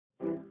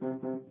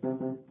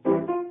Hey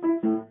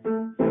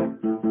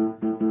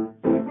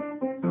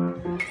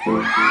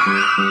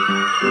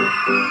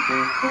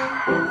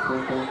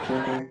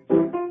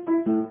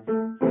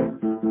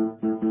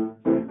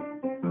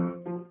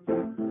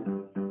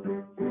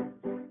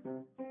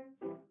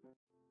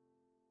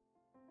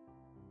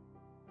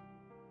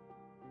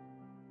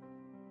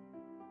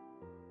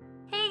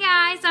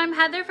guys, I'm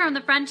Heather from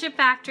the Friendship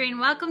Factory and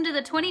welcome to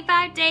the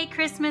 25-day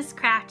Christmas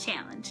Craft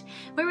Challenge,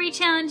 where we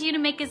challenge you to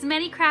make as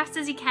many crafts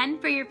as you can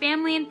for your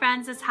family and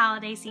friends this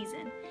holiday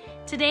season.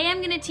 Today I'm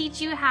going to teach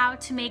you how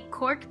to make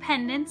cork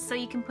pendants so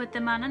you can put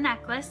them on a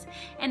necklace,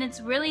 and it's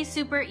really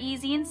super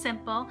easy and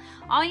simple.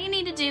 All you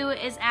need to do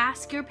is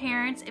ask your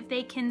parents if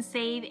they can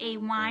save a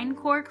wine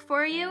cork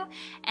for you,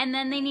 and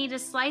then they need to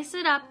slice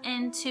it up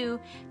into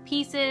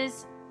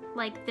pieces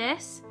like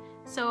this.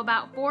 So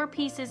about 4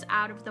 pieces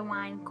out of the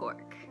wine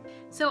cork.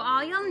 So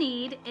all you'll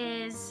need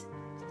is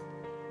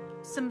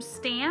some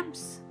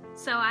stamps.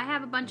 So I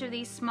have a bunch of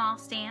these small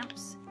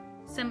stamps,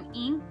 some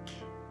ink,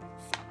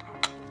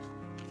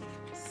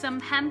 some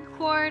hemp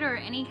cord or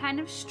any kind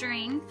of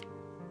string,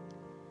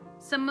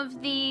 some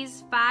of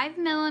these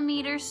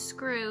 5mm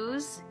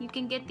screws. You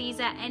can get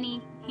these at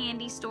any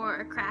handy store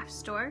or craft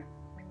store.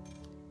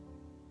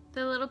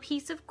 The little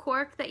piece of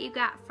cork that you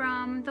got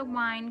from the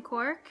wine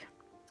cork,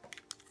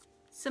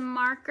 some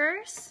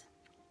markers,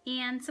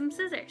 and some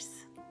scissors.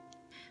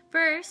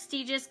 First,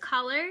 you just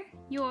color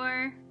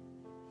your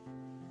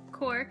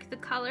cork the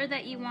color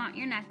that you want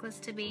your necklace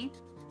to be.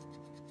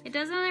 It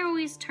doesn't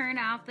always turn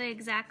out the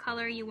exact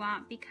color you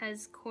want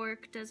because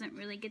cork doesn't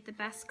really get the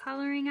best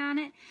coloring on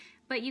it,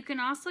 but you can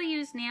also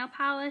use nail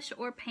polish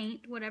or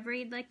paint, whatever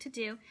you'd like to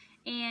do,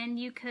 and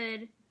you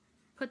could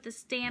put the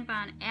stamp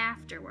on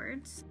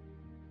afterwards.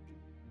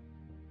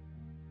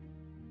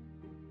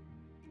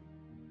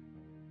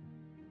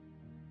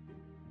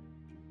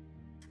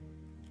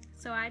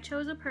 So I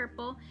chose a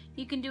purple.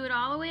 You can do it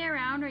all the way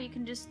around or you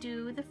can just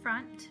do the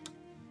front.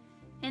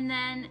 And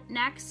then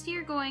next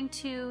you're going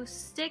to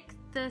stick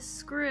the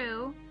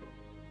screw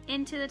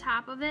into the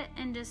top of it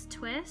and just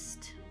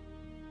twist.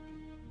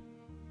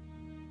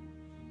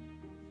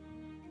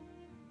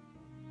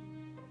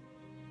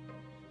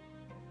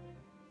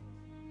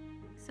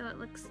 So it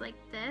looks like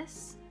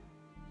this.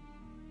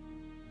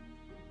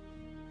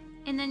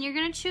 And then you're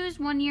going to choose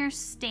one of your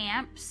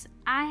stamps.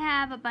 I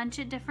have a bunch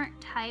of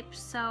different types,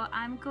 so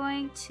I'm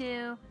going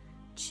to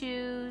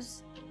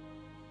choose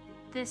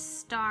this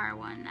star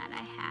one that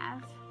I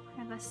have.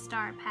 I have a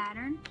star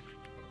pattern.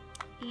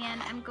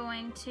 And I'm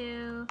going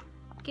to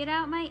get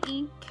out my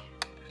ink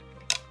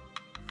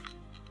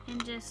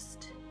and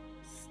just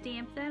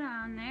stamp that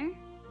on there.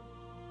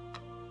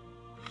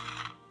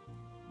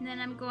 And then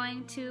I'm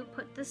going to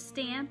put the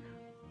stamp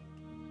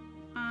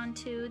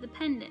onto the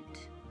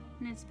pendant.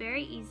 And it's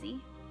very easy.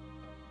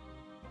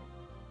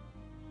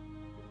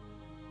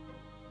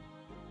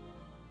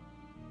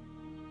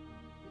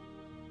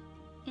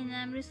 And then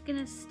I'm just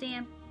gonna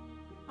stamp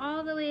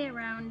all the way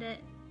around it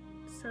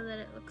so that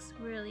it looks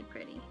really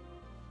pretty.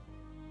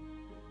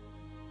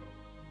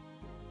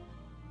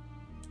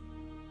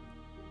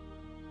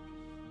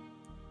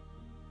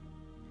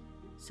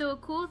 So a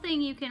cool thing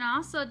you can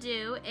also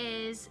do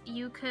is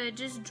you could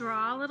just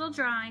draw little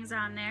drawings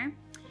on there.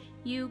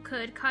 You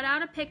could cut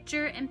out a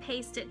picture and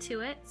paste it to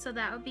it, so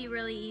that would be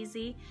really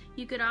easy.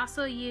 You could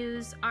also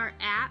use our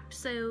app,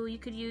 so you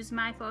could use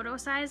My Photo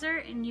Sizer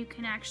and you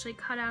can actually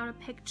cut out a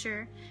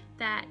picture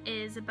that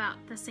is about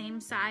the same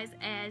size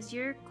as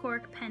your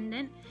cork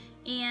pendant,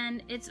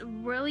 and it's a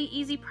really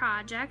easy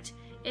project.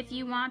 If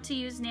you want to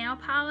use nail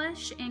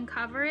polish and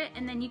cover it,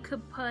 and then you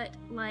could put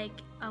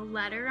like a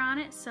letter on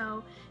it,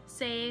 so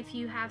say if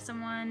you have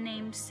someone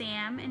named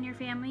Sam in your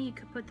family, you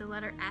could put the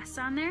letter S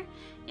on there,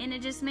 and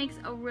it just makes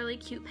a really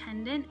cute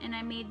pendant. And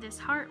I made this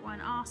heart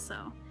one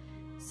also,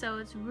 so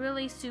it's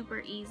really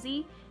super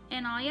easy.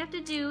 And all you have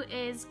to do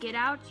is get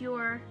out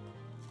your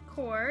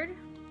cord,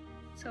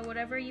 so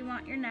whatever you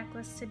want your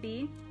necklace to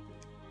be,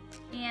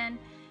 and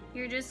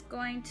you're just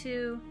going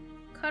to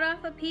cut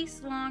off a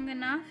piece long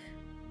enough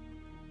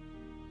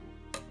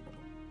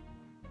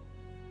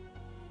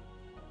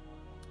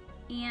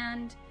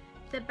and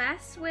the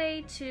best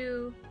way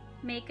to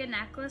make a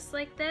necklace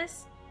like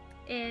this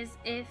is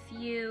if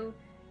you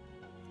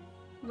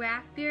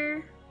wrap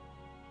your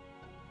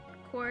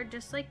cord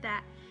just like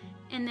that,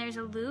 and there's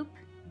a loop,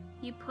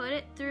 you put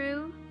it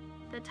through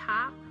the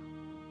top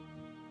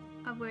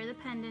of where the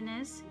pendant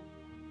is.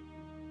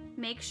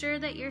 Make sure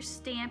that your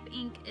stamp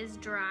ink is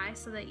dry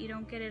so that you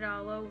don't get it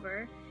all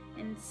over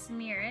and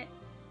smear it.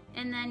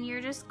 And then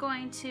you're just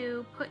going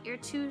to put your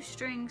 2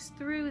 strings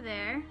through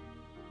there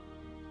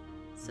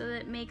so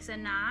that it makes a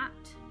knot,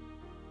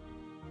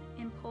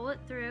 and pull it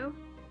through,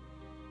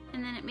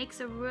 and then it makes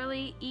a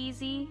really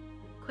easy,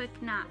 quick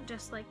knot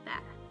just like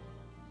that.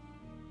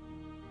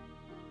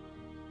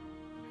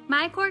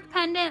 My cork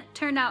pendant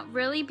turned out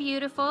really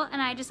beautiful,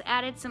 and I just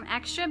added some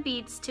extra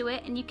beads to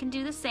it, and you can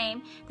do the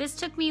same. This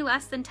took me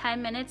less than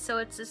 10 minutes, so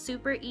it's a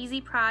super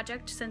easy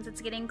project since it's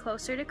getting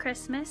closer to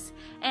Christmas,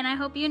 and I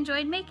hope you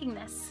enjoyed making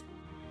this.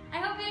 I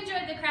hope you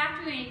enjoyed the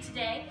craft we made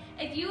today.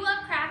 If you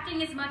love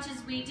crafting as much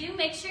as we do,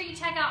 make sure you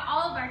check out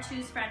all of our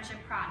Choose Friendship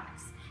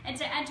products. And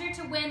to enter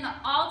to win the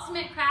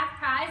ultimate craft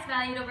prize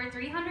valued over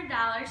 $300,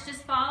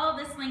 just follow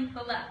this link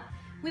below.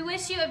 We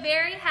wish you a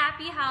very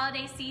happy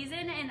holiday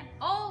season and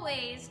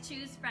always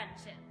choose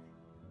friendship.